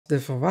de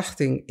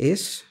verwachting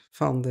is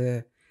van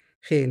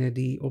degenen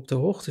die op de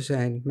hoogte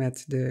zijn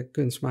met de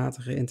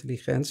kunstmatige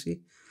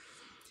intelligentie,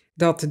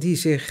 dat die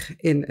zich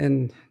in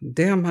een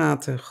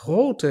dermate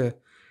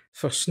grote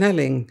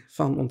versnelling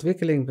van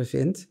ontwikkeling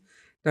bevindt,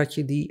 dat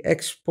je die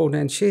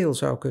exponentieel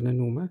zou kunnen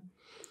noemen.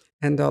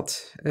 En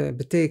dat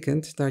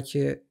betekent dat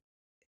je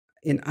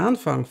in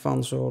aanvang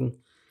van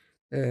zo'n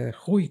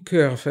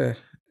groeicurve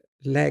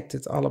lijkt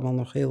het allemaal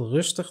nog heel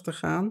rustig te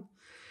gaan.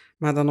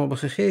 Maar dan op een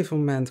gegeven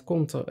moment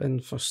komt er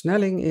een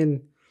versnelling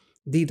in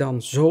die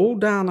dan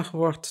zodanig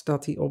wordt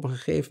dat die op een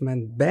gegeven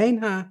moment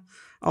bijna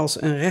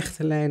als een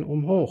rechte lijn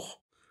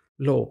omhoog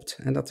loopt.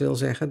 En dat wil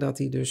zeggen dat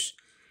die dus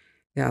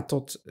ja,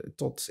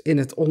 tot in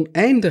het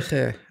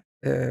oneindige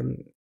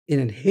in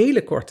een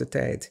hele korte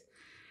tijd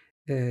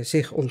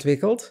zich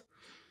ontwikkelt.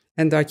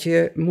 En dat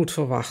je moet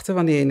verwachten,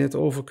 wanneer je het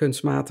over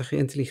kunstmatige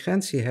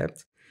intelligentie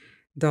hebt,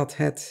 dat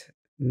het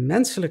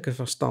menselijke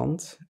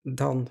verstand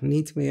dan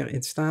niet meer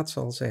in staat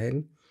zal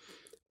zijn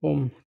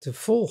om te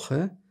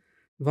volgen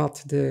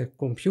wat de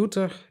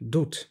computer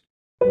doet.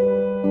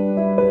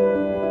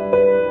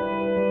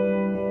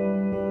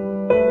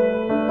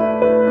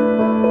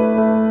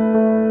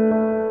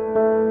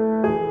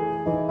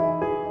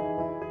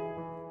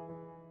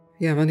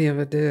 Ja, wanneer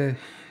we de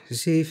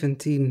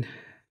 17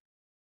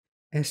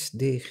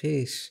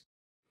 SDG's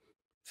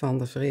van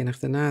de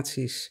Verenigde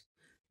Naties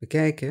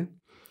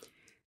bekijken,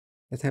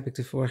 dat heb ik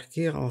de vorige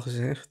keer al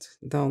gezegd,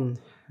 dan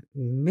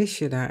mis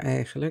je daar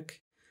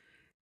eigenlijk,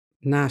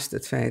 naast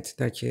het feit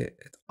dat je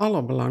het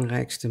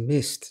allerbelangrijkste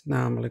mist,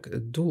 namelijk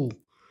het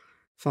doel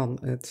van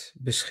het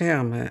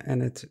beschermen en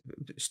het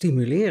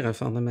stimuleren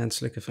van de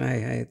menselijke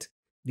vrijheid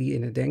die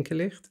in het denken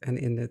ligt en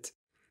in het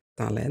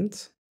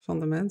talent van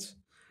de mens,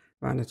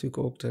 waar natuurlijk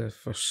ook de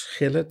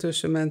verschillen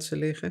tussen mensen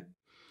liggen.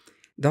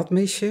 Dat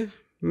mis je,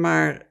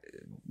 maar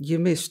je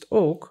mist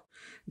ook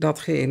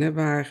datgene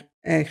waar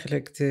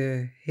eigenlijk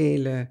de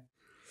hele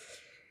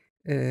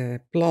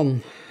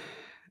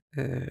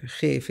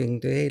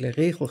plangeving, de hele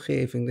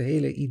regelgeving, de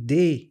hele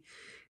idee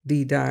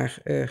die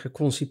daar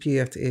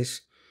geconcipeerd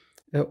is,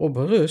 op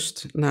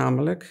berust,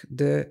 namelijk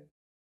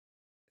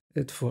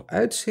het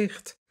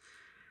vooruitzicht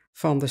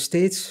van de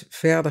steeds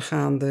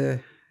verdergaande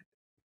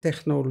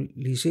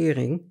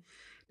technologisering,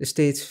 de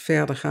steeds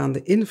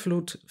verdergaande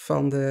invloed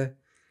van de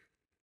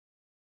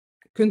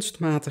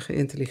kunstmatige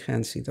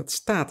intelligentie. Dat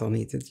staat er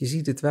niet. Je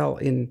ziet het wel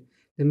in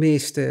de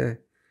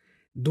meeste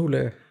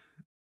doelen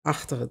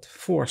achter het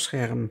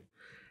voorscherm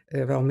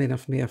wel min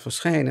of meer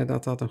verschijnen,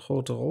 dat dat een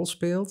grote rol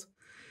speelt.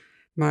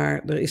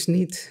 Maar er is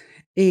niet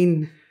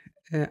één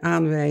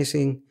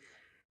aanwijzing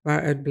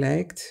waaruit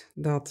blijkt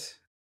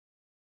dat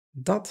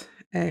dat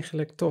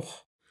eigenlijk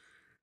toch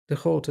de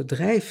grote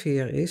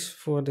drijfveer is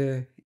voor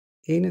de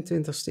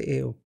 21ste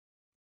eeuw.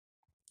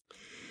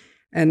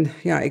 En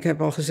ja, ik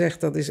heb al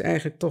gezegd, dat is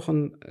eigenlijk toch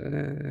een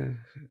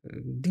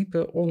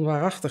diepe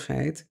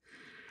onwaarachtigheid.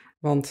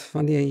 Want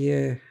wanneer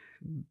je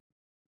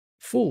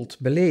voelt,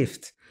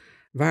 beleeft,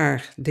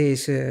 waar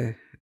deze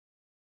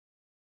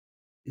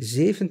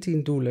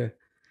 17 doelen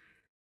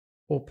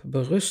op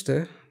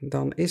berusten,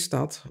 dan is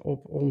dat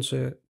op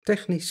onze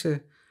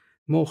technische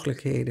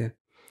mogelijkheden.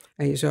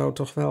 En je zou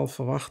toch wel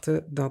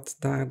verwachten dat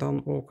daar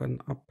dan ook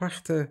een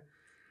aparte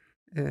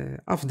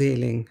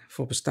afdeling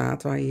voor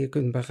bestaat, waar je je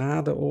kunt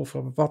beraden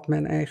over wat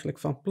men eigenlijk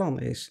van plan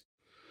is.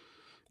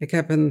 Ik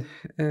heb een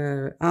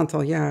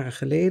aantal jaren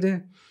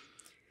geleden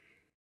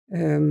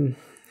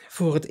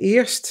voor het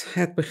eerst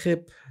het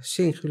begrip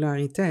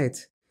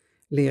singulariteit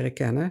leren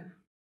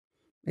kennen.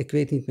 Ik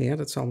weet niet meer,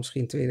 dat zal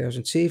misschien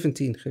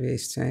 2017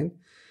 geweest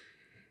zijn.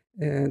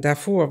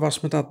 Daarvoor was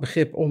me dat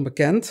begrip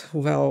onbekend,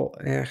 hoewel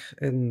er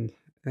een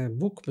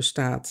boek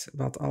bestaat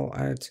wat al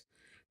uit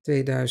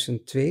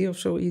 2002 of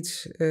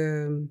zoiets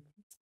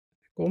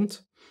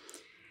komt.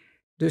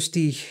 Dus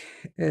die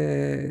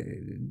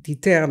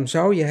term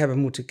zou je hebben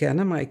moeten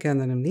kennen, maar ik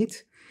kende hem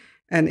niet.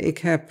 En ik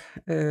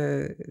heb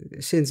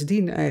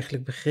sindsdien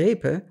eigenlijk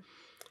begrepen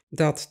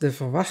dat de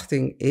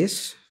verwachting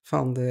is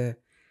van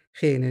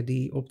degenen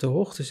die op de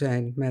hoogte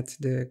zijn met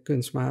de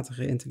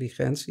kunstmatige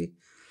intelligentie,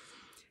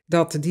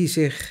 dat die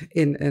zich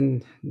in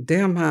een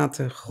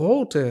dermate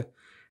grote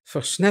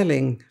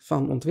versnelling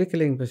van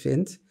ontwikkeling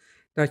bevindt,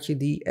 dat je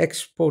die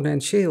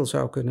exponentieel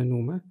zou kunnen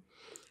noemen.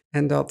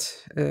 En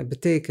dat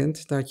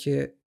betekent dat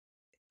je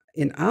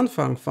in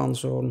aanvang van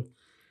zo'n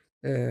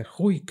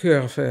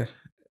groeicurve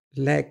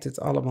lijkt het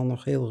allemaal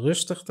nog heel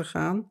rustig te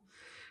gaan.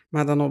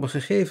 Maar dan op een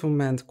gegeven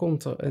moment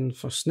komt er een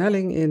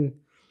versnelling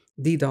in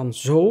die dan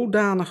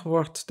zodanig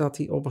wordt dat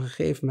die op een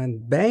gegeven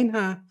moment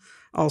bijna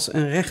als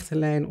een rechte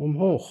lijn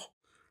omhoog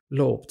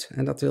loopt.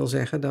 En dat wil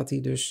zeggen dat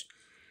die dus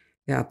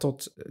ja,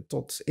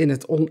 tot in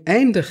het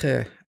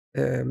oneindige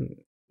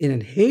in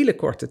een hele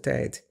korte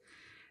tijd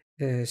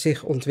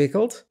zich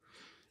ontwikkelt.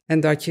 En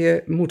dat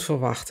je moet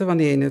verwachten,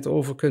 wanneer je het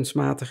over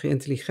kunstmatige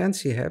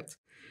intelligentie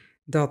hebt,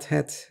 dat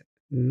het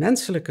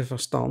menselijke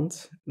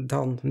verstand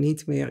dan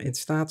niet meer in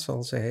staat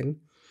zal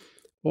zijn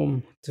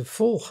om te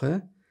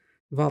volgen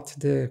wat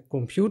de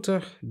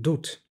computer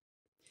doet.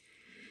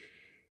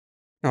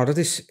 Nou, dat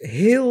is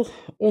heel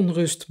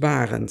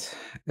onrustbarend.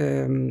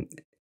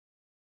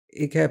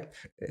 Ik heb,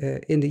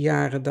 in de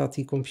jaren dat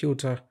die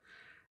computer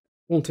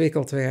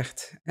ontwikkeld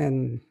werd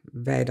en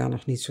wij daar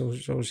nog niet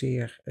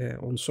zozeer,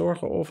 ons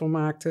zorgen over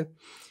maakten,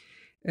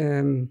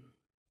 ehm,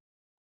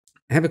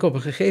 heb ik op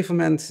een gegeven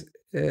moment,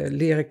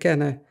 leren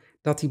kennen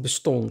dat die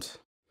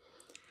bestond.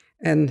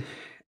 En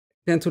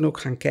ben toen ook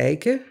gaan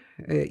kijken.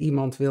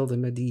 Iemand wilde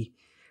me die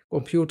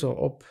computer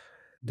op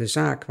de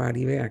zaak waar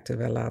die werkte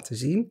wel laten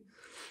zien.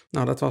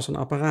 Nou, dat was een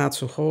apparaat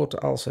zo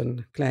groot als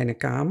een kleine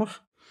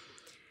kamer.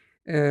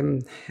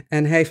 Ehm,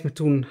 en hij heeft me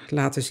toen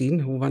laten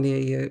zien hoe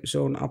wanneer je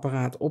zo'n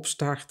apparaat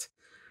opstart,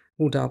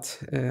 hoe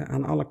dat,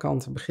 aan alle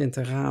kanten begint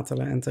te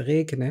ratelen en te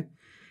rekenen.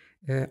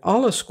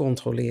 Alles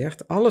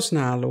controleert, alles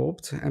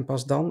naloopt en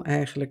pas dan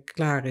eigenlijk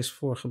klaar is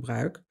voor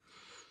gebruik.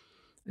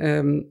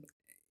 Ehm,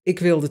 ik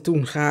wilde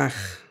toen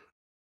graag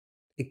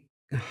ik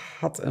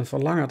had een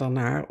verlangen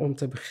daarnaar om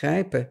te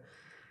begrijpen,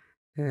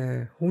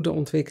 hoe de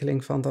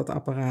ontwikkeling van dat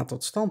apparaat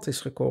tot stand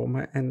is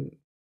gekomen en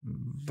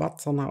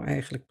wat er nou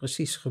eigenlijk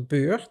precies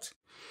gebeurt.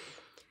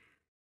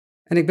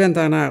 En ik ben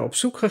daarnaar op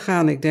zoek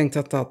gegaan. Ik denk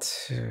dat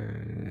dat,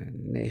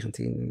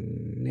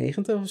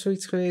 1990 of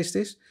zoiets geweest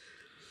is.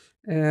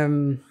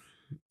 Ehm,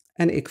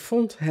 en ik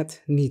vond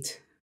het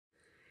niet.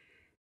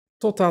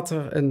 Totdat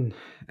er een,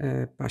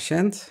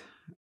 patiënt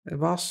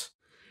was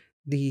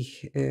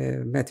die,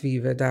 met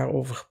wie we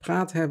daarover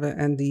gepraat hebben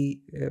en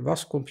die,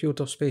 was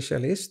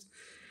computerspecialist.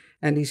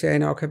 En die zei: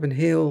 "Nou, ik heb een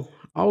heel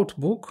oud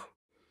boek,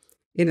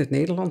 in het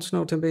Nederlands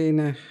nota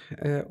bene,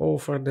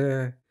 over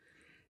de,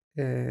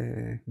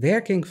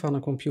 werking van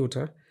een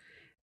computer,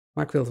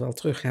 maar ik wil het wel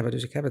terug hebben,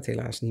 dus ik heb het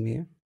helaas niet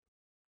meer."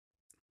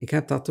 Ik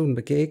heb dat toen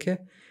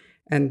bekeken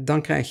en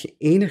dan krijg je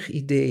enig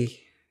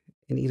idee,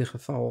 in ieder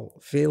geval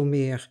veel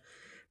meer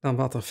dan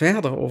wat er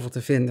verder over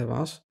te vinden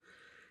was,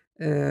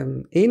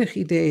 enig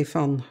idee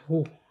van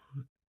hoe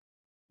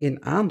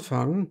in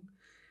aanvang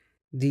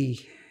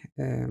die,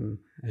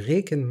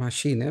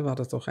 rekenmachine, wat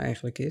het toch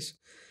eigenlijk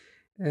is,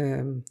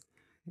 ehm,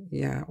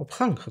 ja, op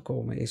gang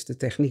gekomen is, de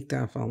techniek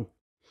daarvan.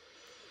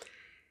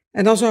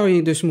 En dan zou je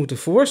je dus moeten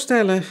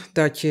voorstellen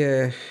dat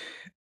je,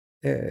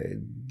 eh,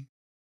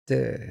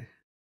 de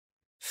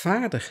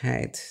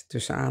vaardigheid,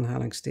 tussen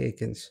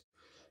aanhalingstekens,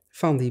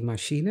 van die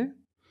machine,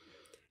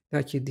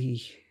 dat je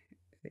die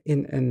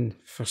in een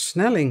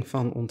versnelling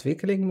van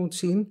ontwikkeling moet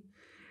zien,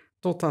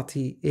 totdat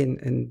die in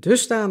een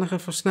dusdanige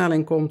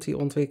versnelling komt, die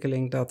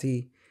ontwikkeling, dat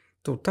die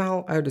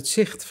totaal uit het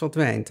zicht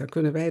verdwijnt. Dan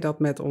kunnen wij dat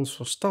met ons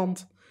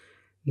verstand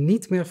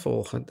niet meer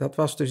volgen. Dat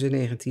was dus in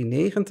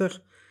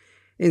 1990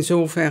 in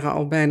zoverre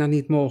al bijna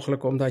niet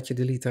mogelijk, omdat je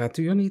de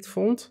literatuur niet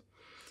vond.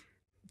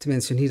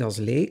 Tenminste niet als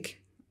leek.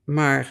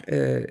 Maar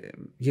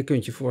je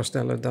kunt je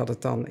voorstellen dat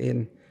het dan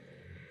in,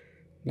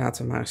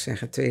 laten we maar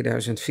zeggen,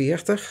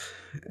 2040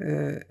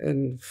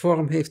 een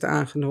vorm heeft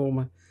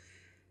aangenomen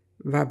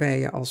waarbij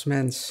je als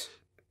mens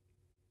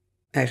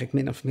eigenlijk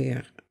min of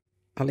meer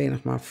alleen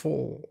nog maar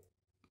vol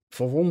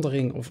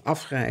verwondering of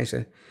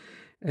afgrijzen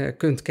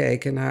kunt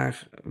kijken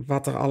naar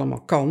wat er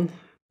allemaal kan,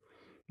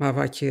 maar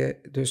wat je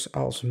dus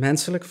als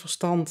menselijk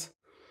verstand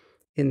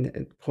in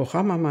het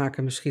programma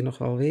maken misschien nog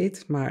wel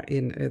weet, maar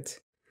in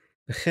het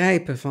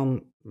begrijpen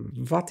van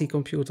wat die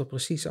computer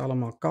precies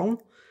allemaal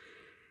kan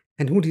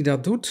en hoe die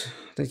dat doet,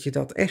 dat je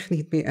dat echt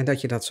niet meer en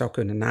dat je dat zou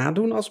kunnen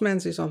nadoen als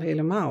mens is al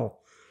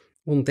helemaal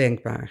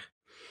ondenkbaar.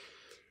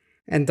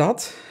 En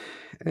dat,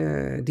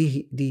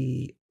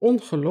 die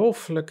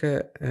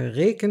ongelooflijke,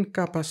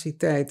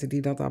 rekencapaciteiten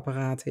die dat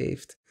apparaat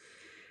heeft,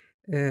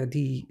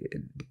 die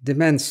de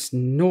mens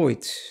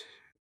nooit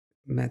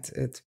met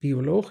het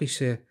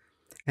biologische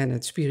en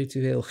het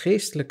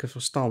spiritueel-geestelijke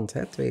verstand,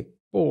 hè, 2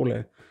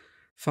 polen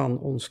van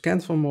ons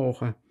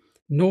kenvermogen,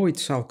 nooit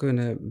zal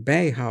kunnen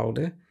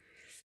bijhouden.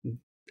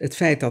 Het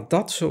feit dat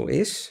dat zo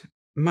is,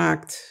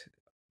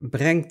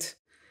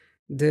 brengt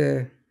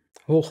de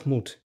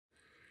hoogmoed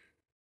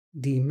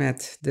die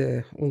met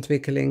de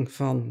ontwikkeling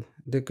van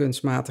de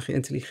kunstmatige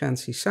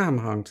intelligentie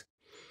samenhangt.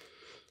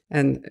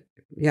 En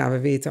ja, we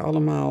weten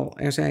allemaal,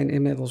 er zijn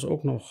inmiddels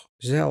ook nog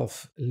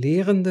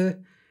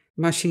zelflerende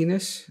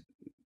machines.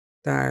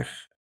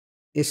 Daar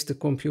is de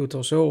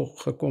computer zo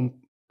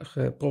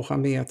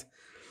geprogrammeerd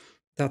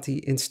dat hij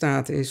in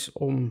staat is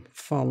om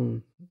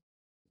van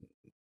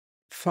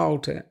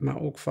fouten,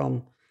 maar ook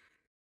van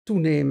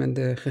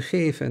toenemende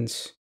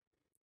gegevens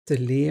te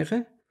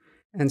leren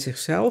en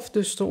zichzelf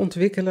dus te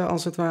ontwikkelen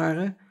als het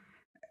ware,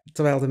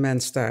 terwijl de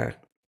mens daar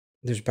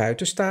dus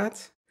buiten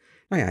staat.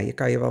 Nou ja, je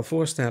kan je wel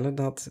voorstellen,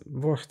 dat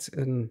wordt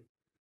een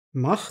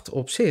macht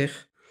op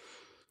zich,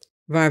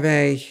 waar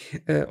wij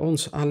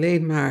ons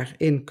alleen maar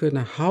in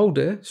kunnen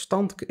houden,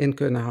 stand in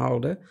kunnen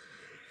houden,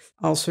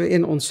 als we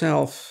in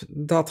onszelf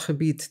dat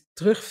gebied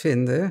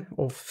terugvinden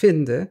of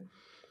vinden,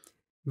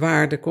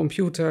 waar de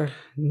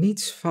computer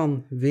niets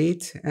van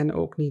weet en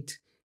ook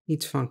niet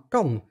niets van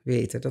kan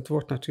weten. Dat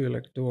wordt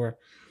natuurlijk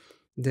door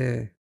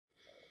de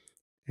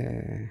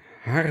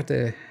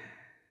harde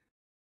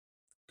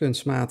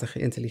kunstmatige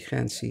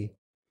intelligentie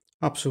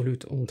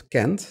absoluut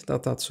ontkend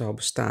dat dat zou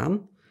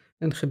bestaan.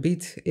 een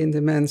gebied in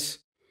de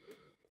mens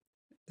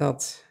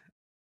dat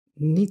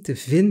niet te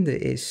vinden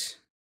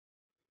is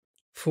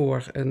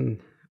voor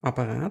een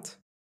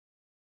apparaat.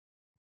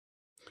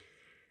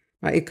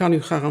 Maar ik kan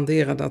u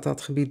garanderen dat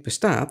dat gebied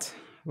bestaat,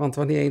 want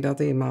wanneer je dat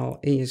eenmaal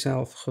in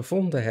jezelf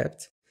gevonden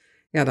hebt,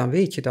 ja, dan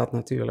weet je dat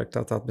natuurlijk,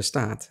 dat dat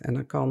bestaat. En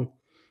dan kan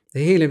de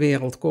hele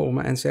wereld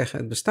komen en zeggen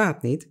het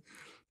bestaat niet,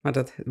 maar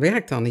dat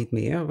werkt dan niet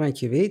meer, want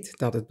je weet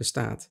dat het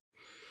bestaat.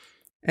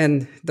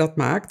 En dat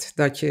maakt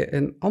dat je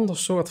een ander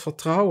soort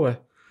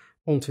vertrouwen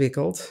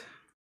ontwikkelt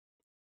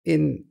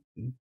in,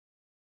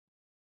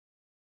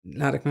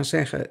 laat ik maar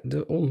zeggen,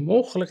 de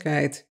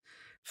onmogelijkheid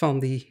van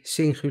die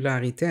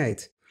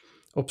singulariteit.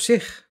 Op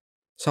zich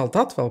zal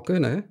dat wel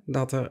kunnen,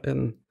 dat er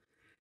een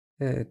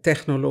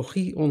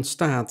technologie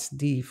ontstaat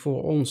die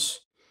voor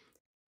ons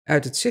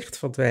uit het zicht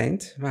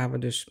verdwijnt, waar we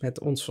dus met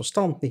ons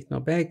verstand niet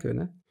meer bij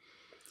kunnen.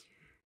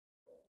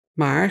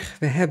 Maar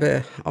we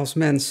hebben als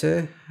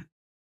mensen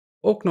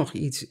ook nog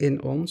iets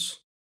in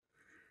ons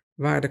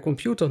waar de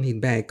computer niet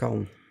bij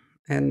kan.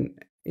 En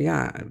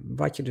ja,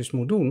 wat je dus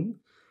moet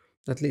doen,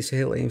 dat is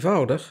heel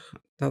eenvoudig,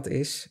 dat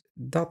is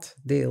dat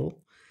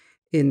deel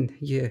in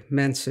je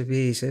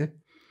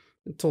mensenwezen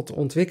tot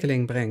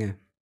ontwikkeling brengen.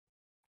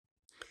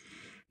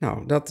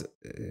 Nou, dat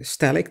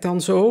stel ik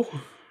dan zo,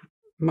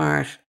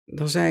 maar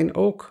er zijn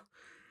ook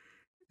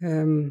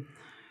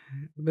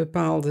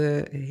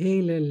bepaalde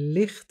hele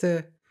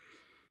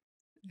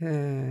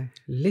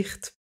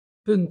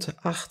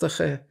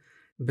lichtpuntachtige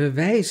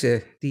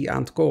bewijzen die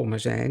aan het komen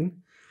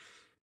zijn,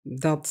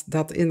 dat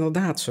dat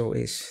inderdaad zo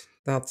is.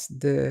 Dat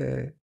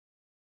de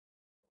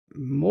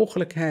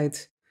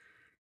mogelijkheid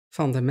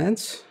van de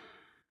mens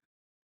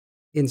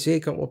in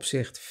zeker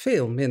opzicht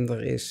veel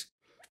minder is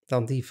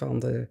dan die van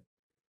de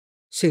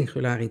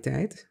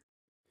singulariteit.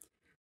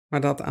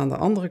 Maar dat aan de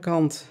andere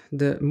kant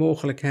de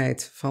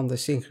mogelijkheid van de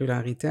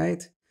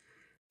singulariteit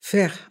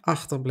ver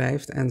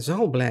achterblijft en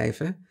zal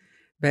blijven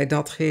bij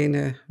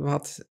datgene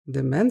wat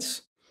de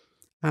mens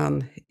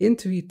aan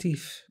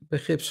intuïtief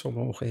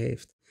begripsvermogen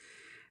heeft.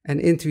 En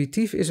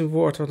intuïtief is een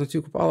woord wat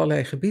natuurlijk op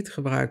allerlei gebieden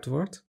gebruikt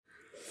wordt.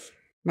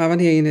 Maar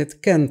wanneer je het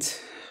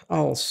kent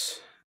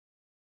als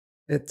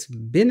het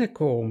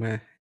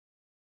binnenkomen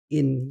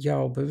in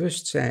jouw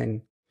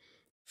bewustzijn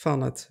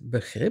van het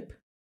begrip,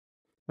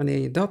 wanneer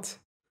je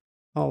dat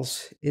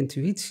als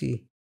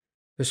intuïtie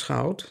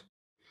beschouwt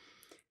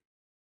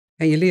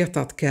en je leert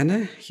dat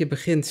kennen, je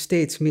begint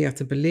steeds meer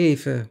te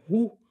beleven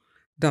hoe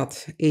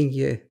dat in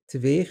je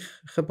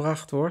teweeg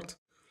gebracht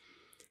wordt,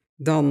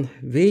 dan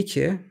weet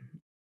je,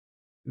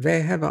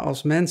 wij hebben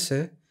als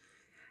mensen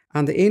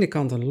aan de ene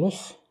kant een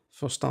log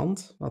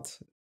verstand,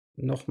 wat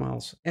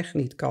nogmaals echt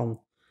niet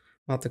kan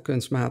wat de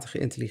kunstmatige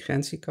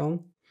intelligentie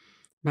kan,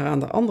 maar aan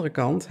de andere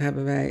kant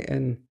hebben wij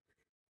een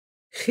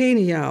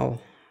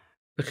geniaal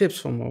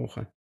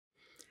begripsvermogen.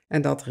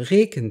 En dat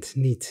rekent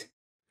niet.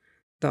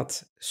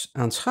 Dat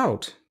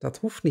aanschouwt. Dat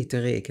hoeft niet te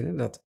rekenen.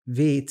 Dat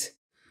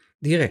weet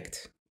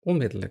direct,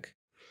 onmiddellijk.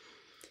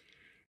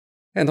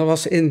 En er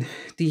was in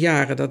die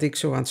jaren dat ik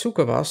zo aan het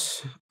zoeken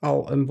was,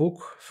 al een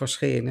boek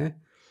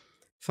verschenen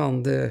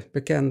van de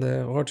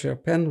bekende Roger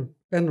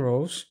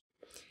Penrose.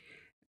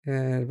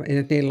 In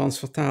het Nederlands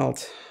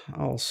vertaald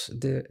als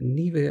De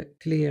Nieuwe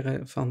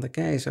Kleren van de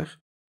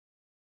Keizer.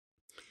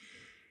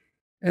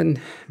 Een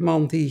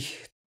man die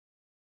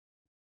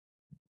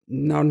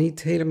nou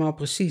niet helemaal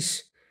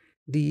precies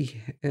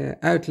die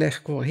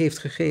uitleg heeft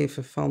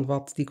gegeven van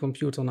wat die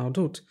computer nou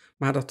doet,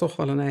 maar er toch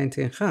wel een eind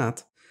in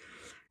gaat.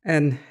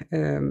 En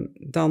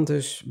dan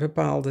dus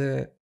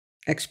bepaalde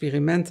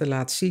experimenten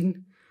laat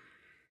zien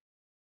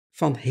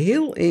van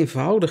heel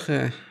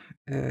eenvoudige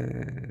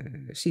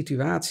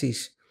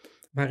situaties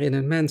waarin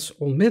een mens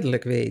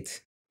onmiddellijk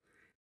weet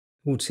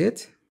hoe het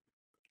zit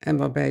en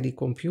waarbij die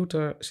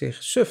computer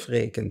zich suf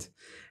rekent.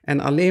 En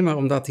alleen maar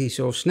omdat hij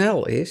zo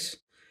snel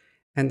is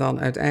en dan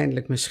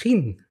uiteindelijk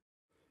misschien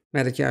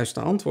met het juiste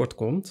antwoord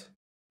komt,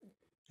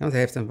 want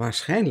hij heeft een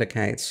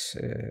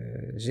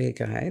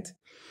waarschijnlijkheidszekerheid.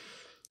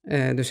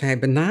 Dus hij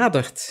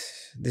benadert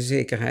de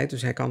zekerheid,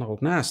 dus hij kan er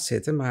ook naast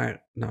zitten,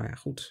 maar nou ja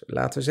goed,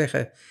 laten we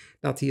zeggen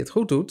dat hij het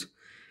goed doet.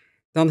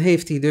 Dan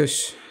heeft hij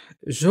dus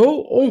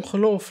zo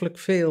ongelooflijk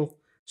veel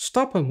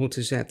stappen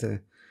moeten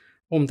zetten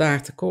om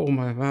daar te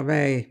komen waar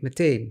wij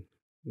meteen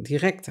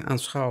direct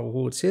aanschouwen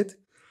hoe het zit.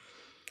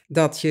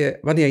 Dat je,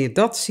 wanneer je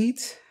dat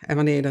ziet en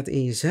wanneer je dat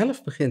in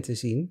jezelf begint te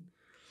zien,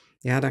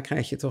 ja, dan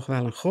krijg je toch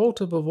wel een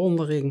grote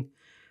bewondering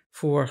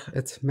voor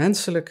het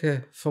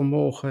menselijke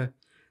vermogen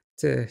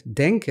te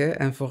denken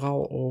en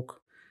vooral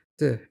ook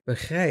te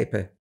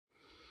begrijpen.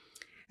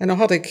 En dan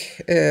had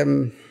ik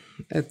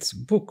het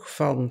boek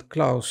van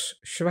Klaus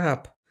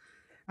Schwab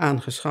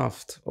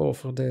aangeschaft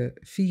over de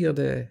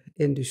 4e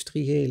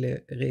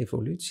industriële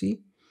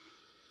revolutie.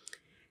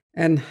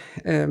 En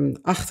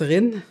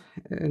achterin,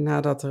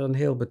 nadat er een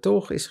heel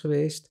betoog is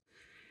geweest,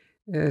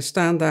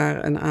 staan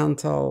daar een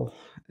aantal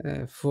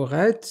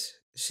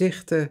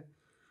vooruitzichten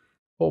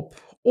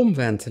op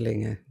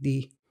omwentelingen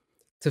die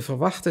te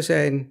verwachten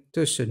zijn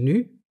tussen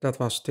nu, dat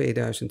was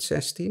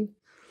 2016,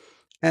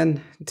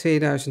 en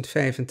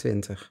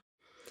 2025.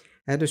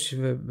 Dus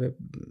we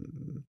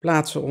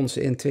plaatsen ons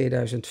in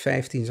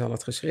 2015, zal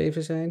het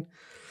geschreven zijn.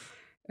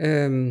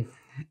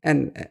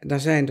 En daar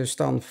zijn dus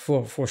dan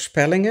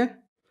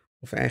voorspellingen,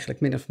 of eigenlijk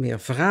min of meer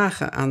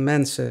vragen aan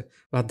mensen: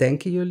 wat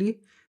denken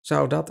jullie?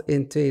 Zou dat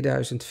in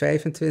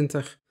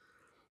 2025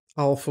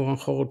 al voor een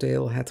groot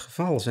deel het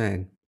geval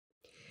zijn?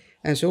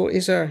 En zo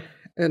is er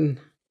een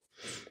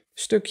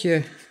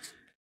stukje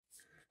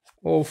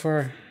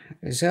over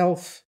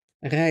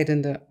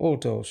zelfrijdende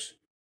auto's.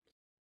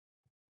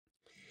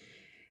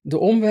 De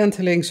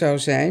omwenteling zou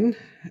zijn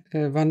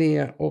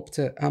wanneer op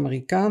de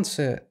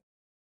Amerikaanse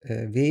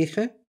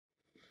wegen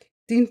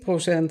 10%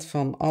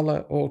 van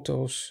alle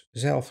auto's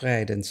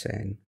zelfrijdend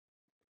zijn.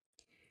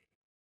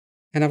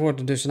 En daar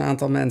worden dus een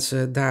aantal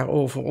mensen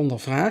daarover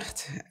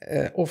ondervraagd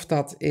of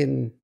dat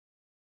in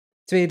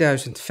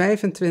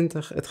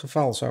 2025 het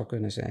geval zou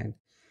kunnen zijn.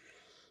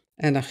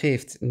 En dan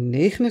geeft 79%,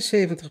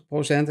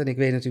 en ik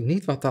weet natuurlijk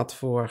niet wat dat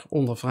voor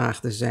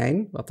ondervraagden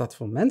zijn, wat dat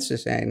voor mensen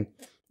zijn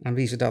aan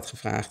wie ze dat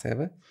gevraagd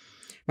hebben,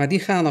 maar die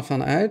gaan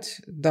ervan uit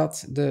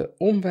dat de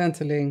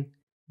omwenteling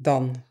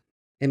dan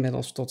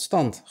inmiddels tot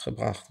stand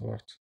gebracht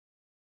wordt.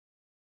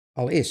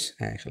 Al is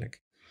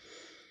eigenlijk.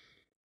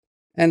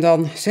 En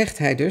dan zegt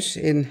hij dus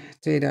in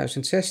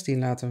 2016,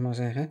 laten we maar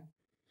zeggen,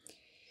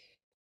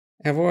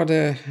 er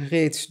worden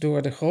reeds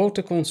door de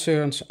grote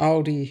concerns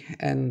Audi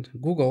en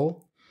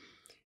Google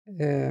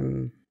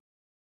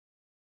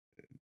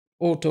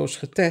auto's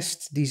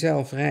getest die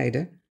zelf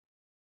rijden.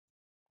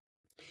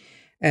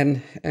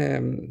 En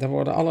er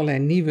worden allerlei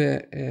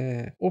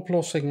nieuwe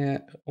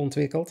oplossingen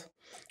ontwikkeld.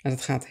 En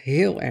het gaat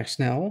heel erg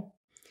snel.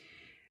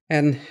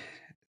 En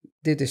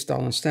dit is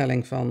dan een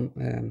stelling van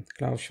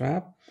Klaus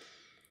Schwab.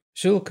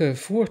 Zulke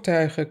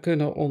voertuigen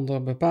kunnen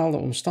onder bepaalde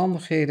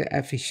omstandigheden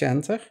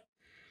efficiënter,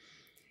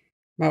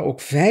 maar ook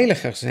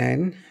veiliger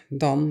zijn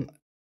dan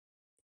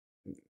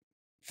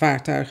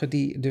vaartuigen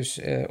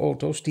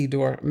auto's die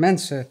door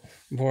mensen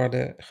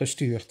worden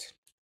gestuurd.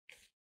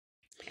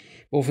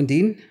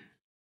 Bovendien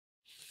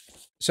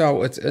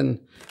zou het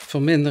een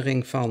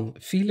vermindering van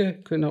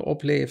file kunnen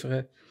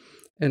opleveren,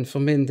 een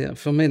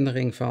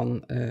vermindering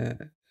van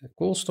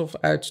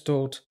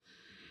koolstofuitstoot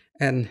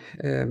en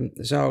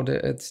zou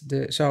het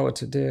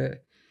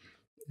de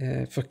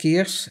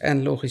verkeers-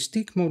 en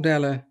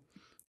logistiekmodellen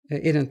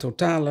in een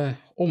totale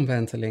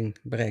omwenteling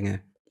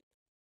brengen.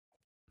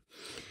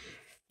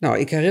 Nou,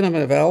 ik herinner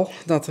me wel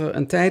dat er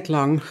een tijd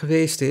lang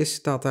geweest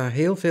is dat er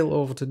heel veel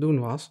over te doen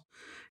was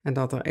en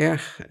dat er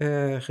erg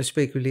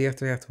gespeculeerd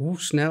werd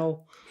hoe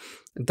snel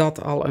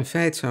dat al een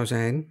feit zou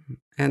zijn.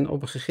 En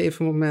op een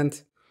gegeven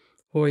moment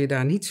hoor je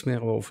daar niets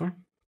meer over.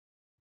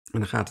 En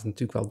dan gaat het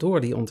natuurlijk wel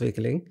door, die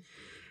ontwikkeling.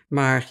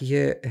 Maar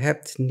je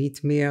hebt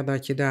niet meer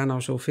dat je daar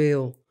nou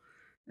zoveel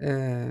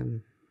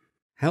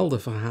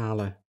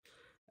heldenverhalen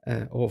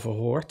over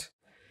hoort.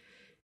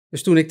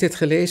 Dus toen ik dit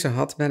gelezen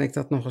had, ben ik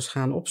dat nog eens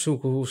gaan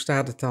opzoeken. Hoe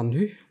staat het dan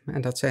nu?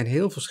 En dat zijn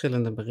heel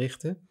verschillende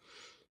berichten.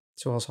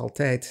 Zoals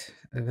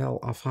altijd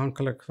wel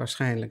afhankelijk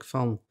waarschijnlijk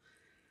van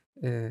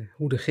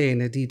hoe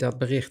degene die dat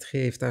bericht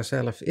geeft daar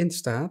zelf in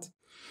staat.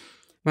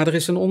 Maar er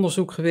is een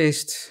onderzoek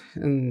geweest,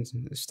 een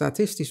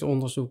statistisch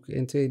onderzoek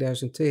in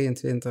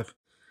 2022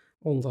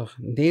 onder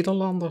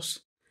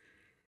Nederlanders.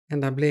 En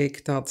daar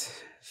bleek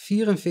dat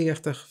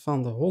 44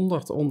 van de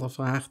 100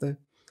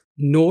 ondervraagden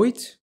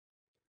nooit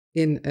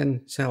in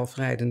een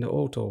zelfrijdende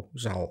auto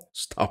zal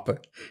stappen.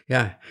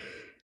 Ja,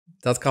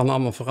 dat kan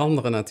allemaal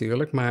veranderen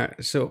natuurlijk, maar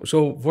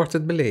zo wordt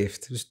het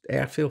beleefd. Dus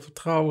erg veel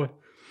vertrouwen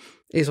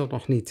is er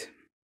nog niet.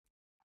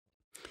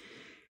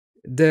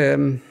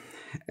 De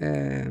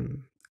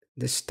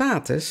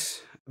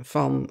status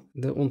van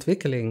de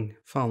ontwikkeling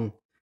van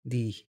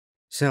die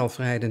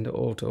zelfrijdende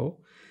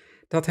auto,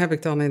 dat heb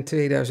ik dan in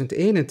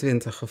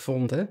 2021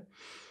 gevonden.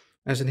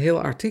 Er is een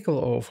heel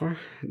artikel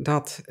over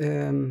dat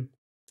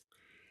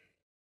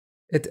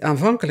het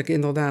aanvankelijk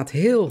inderdaad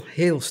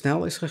heel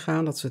snel is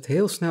gegaan, dat ze het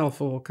heel snel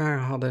voor elkaar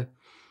hadden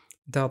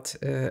dat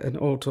een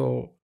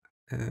auto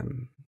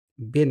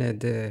binnen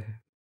de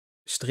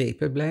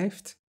strepen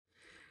blijft.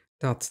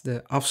 Dat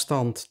de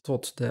afstand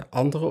tot de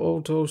andere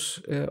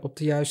auto's op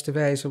de juiste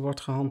wijze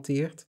wordt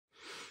gehanteerd.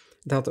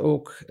 Dat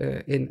ook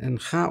in een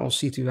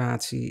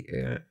chaos-situatie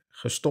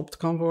gestopt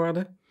kan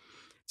worden.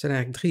 Het zijn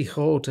eigenlijk 3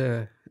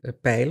 grote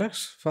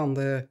pijlers van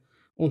de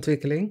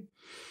ontwikkeling.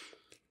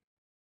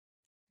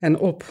 En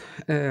op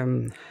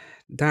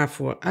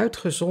daarvoor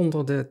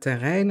uitgezonderde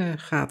terreinen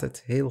gaat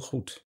het heel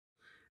goed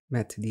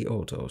met die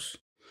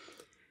auto's.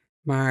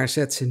 Maar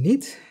zet ze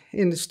niet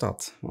in de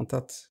stad, want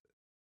dat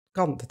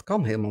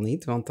kan helemaal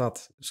niet, want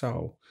dat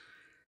zou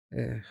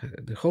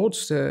de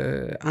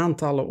grootste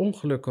aantallen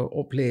ongelukken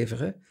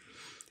opleveren,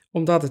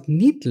 omdat het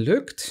niet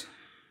lukt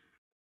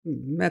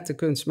met de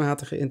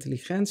kunstmatige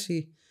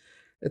intelligentie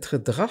het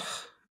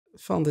gedrag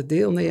van de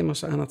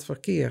deelnemers aan het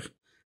verkeer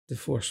te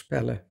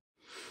voorspellen.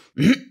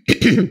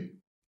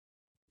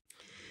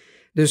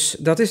 Dus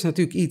dat is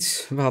natuurlijk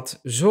iets wat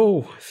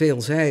zo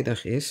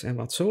veelzijdig is en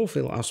wat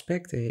zoveel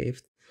aspecten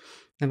heeft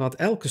en wat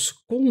elke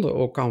seconde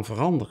ook kan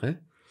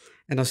veranderen.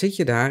 En dan zit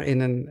je daar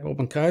op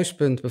een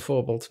kruispunt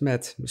bijvoorbeeld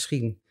met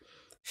misschien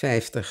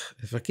 50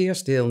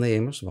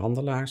 verkeersdeelnemers,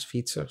 wandelaars,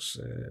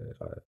 fietsers,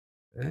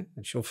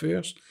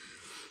 chauffeurs.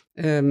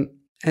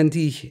 En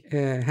die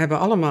hebben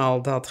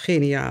allemaal dat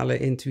geniale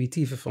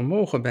intuïtieve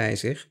vermogen bij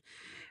zich.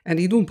 En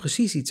die doen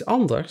precies iets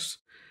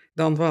anders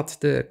dan wat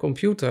de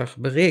computer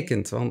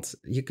berekent. Want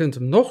je kunt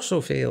hem nog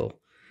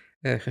zoveel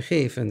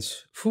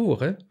gegevens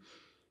voeren.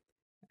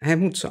 Hij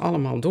moet ze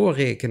allemaal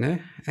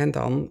doorrekenen en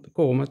dan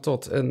komen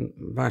tot een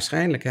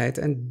waarschijnlijkheid.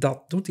 En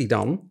dat doet hij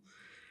dan.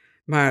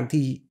 Maar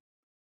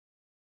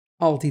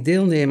al die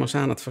deelnemers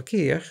aan het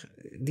verkeer,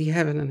 die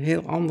hebben een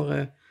heel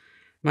andere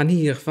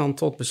manier van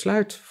tot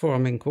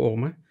besluitvorming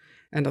komen.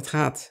 En dat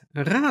gaat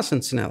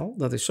razendsnel.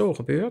 Dat is zo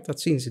gebeurd,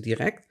 dat zien ze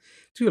direct.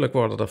 Tuurlijk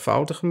worden er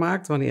fouten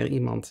gemaakt wanneer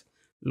iemand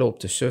loopt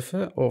te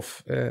suffen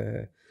of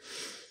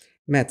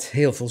met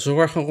heel veel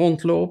zorgen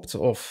rondloopt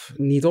of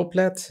niet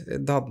oplet.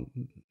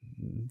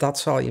 Dat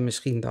zal je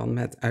misschien dan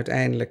met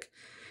uiteindelijk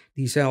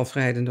die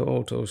zelfrijdende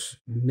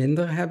auto's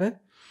minder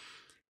hebben.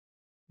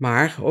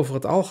 Maar over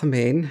het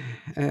algemeen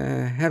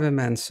hebben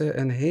mensen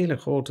een hele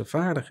grote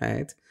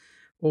vaardigheid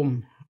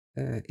om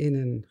in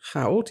een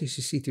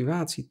chaotische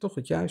situatie toch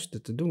het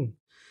juiste te doen.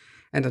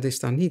 En dat is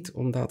dan niet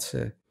omdat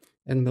ze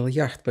 1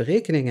 miljard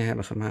berekeningen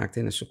hebben gemaakt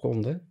in een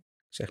seconde,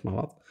 zeg maar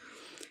wat,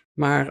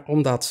 maar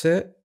omdat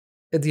ze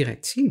het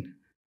direct zien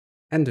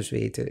en dus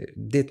weten,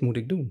 dit moet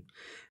ik doen.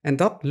 En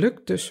dat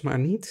lukt dus maar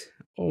niet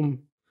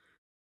om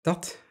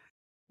dat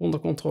onder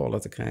controle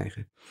te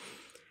krijgen.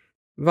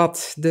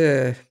 Wat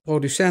de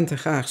producenten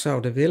graag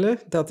zouden willen,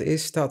 dat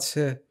is dat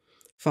ze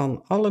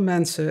van alle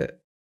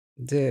mensen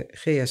de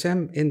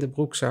gsm in de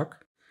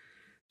broekzak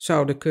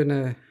zouden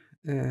kunnen,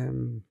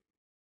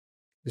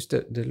 dus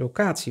de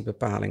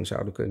locatiebepaling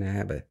zouden kunnen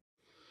hebben.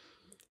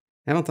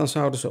 Want dan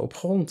zouden ze op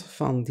grond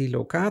van die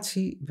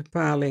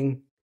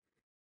locatiebepaling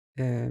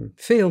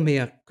veel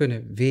meer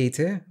kunnen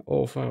weten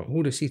over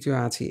hoe de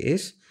situatie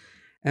is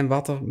en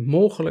wat er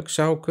mogelijk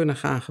zou kunnen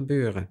gaan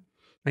gebeuren.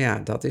 Maar ja,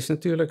 dat is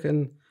natuurlijk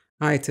een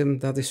item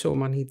dat is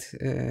zomaar niet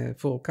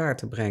voor elkaar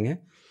te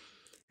brengen.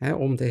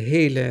 Om de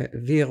hele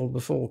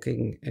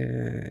wereldbevolking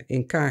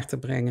in kaart te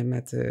brengen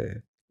met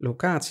de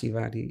locatie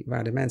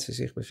waar de mensen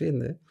zich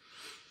bevinden.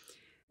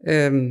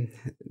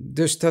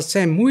 Dus dat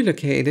zijn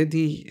moeilijkheden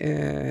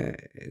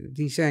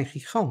die zijn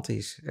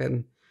gigantisch.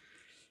 En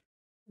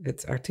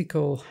het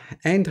artikel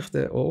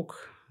eindigde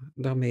ook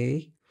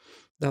daarmee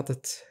dat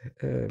het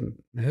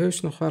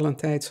heus nog wel een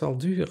tijd zal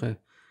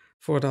duren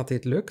voordat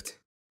dit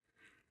lukt.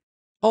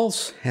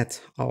 Als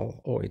het al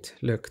ooit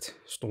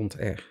lukt, stond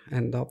er.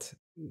 En dat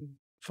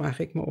vraag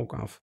ik me ook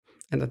af.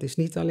 En dat is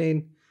niet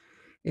alleen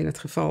in het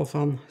geval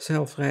van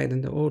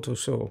zelfrijdende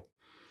auto's zo.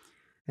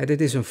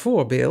 Dit is een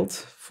voorbeeld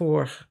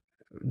voor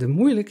de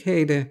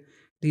moeilijkheden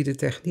die de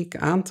techniek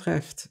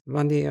aantreft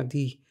wanneer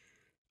die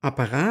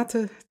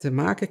apparaten te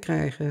maken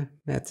krijgen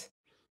met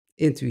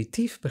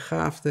intuïtief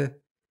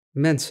begaafde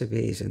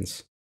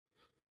mensenwezens.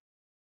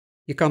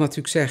 Je kan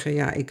natuurlijk zeggen,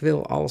 ja, ik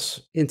wil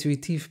als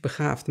intuïtief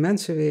begaafd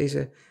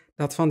mensenwezen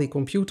dat van die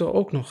computer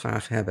ook nog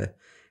graag hebben.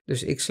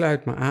 Dus ik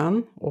sluit me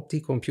aan op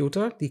die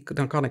computer,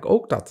 dan kan ik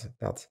ook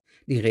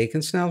die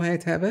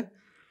rekensnelheid hebben.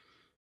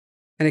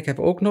 En ik heb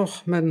ook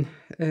nog mijn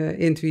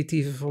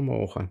intuïtieve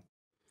vermogen.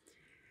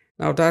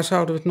 Nou, daar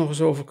zouden we het nog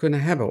eens over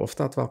kunnen hebben, of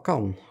dat wel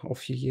kan.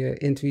 Of je je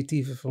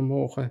intuïtieve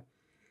vermogen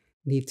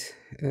niet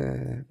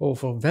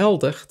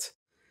overweldigt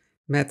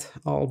met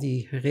al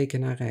die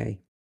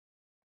rekenarij.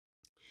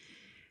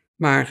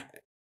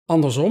 Maar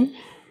andersom,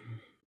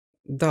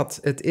 dat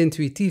het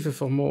intuïtieve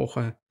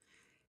vermogen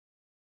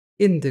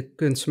in de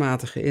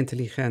kunstmatige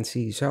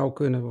intelligentie zou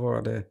kunnen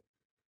worden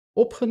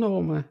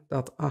opgenomen,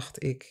 dat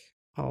acht ik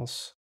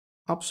als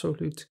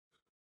absoluut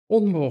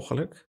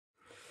onmogelijk,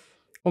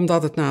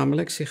 omdat het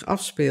namelijk zich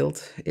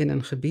afspeelt in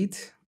een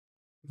gebied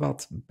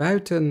wat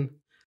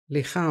buiten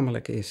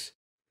lichamelijk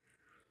is.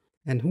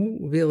 En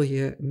hoe wil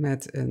je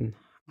met een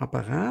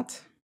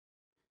apparaat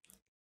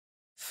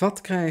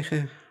vat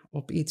krijgen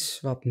op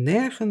iets wat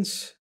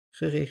nergens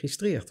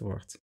geregistreerd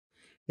wordt?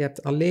 Je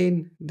hebt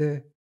alleen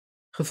de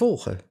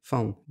gevolgen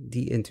van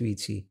die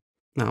intuïtie,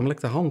 namelijk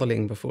de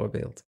handeling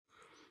bijvoorbeeld.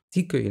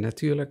 Daar kun je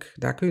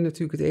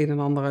natuurlijk het een en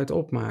ander uit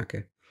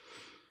opmaken.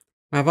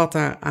 Maar wat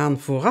daaraan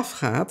vooraf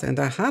gaat, en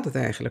daar gaat het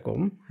eigenlijk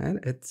om,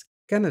 het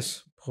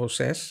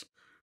kennisproces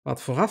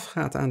wat vooraf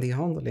gaat aan die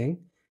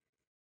handeling,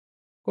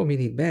 kom je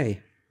niet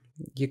bij.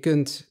 Je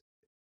kunt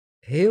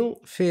heel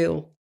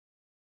veel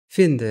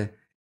vinden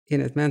in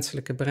het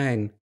menselijke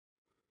brein.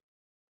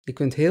 Je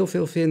kunt heel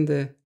veel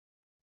vinden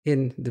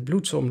in de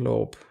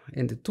bloedsomloop,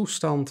 in de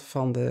toestand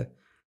van de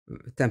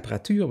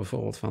temperatuur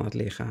bijvoorbeeld van het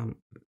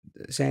lichaam.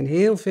 Er zijn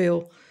heel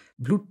veel,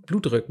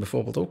 bloeddruk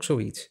bijvoorbeeld ook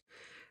zoiets.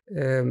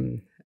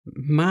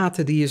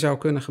 Maten die je zou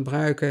kunnen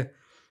gebruiken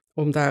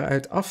om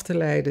daaruit af te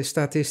leiden,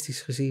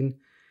 statistisch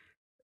gezien,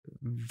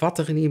 wat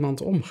er in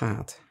iemand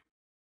omgaat.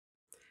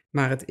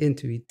 Maar het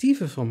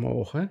intuïtieve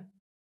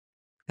vermogen,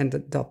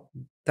 en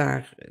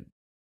daar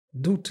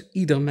doet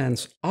ieder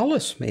mens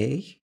alles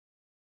mee,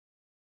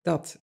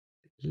 dat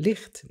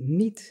ligt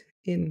niet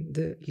in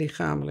de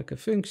lichamelijke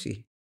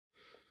functie.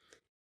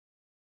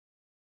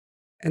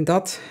 En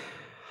dat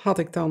had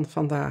ik dan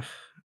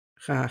vandaag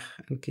graag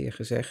een keer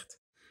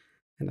gezegd.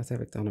 En dat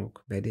heb ik dan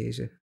ook bij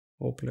deze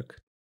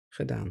hopelijk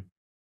gedaan.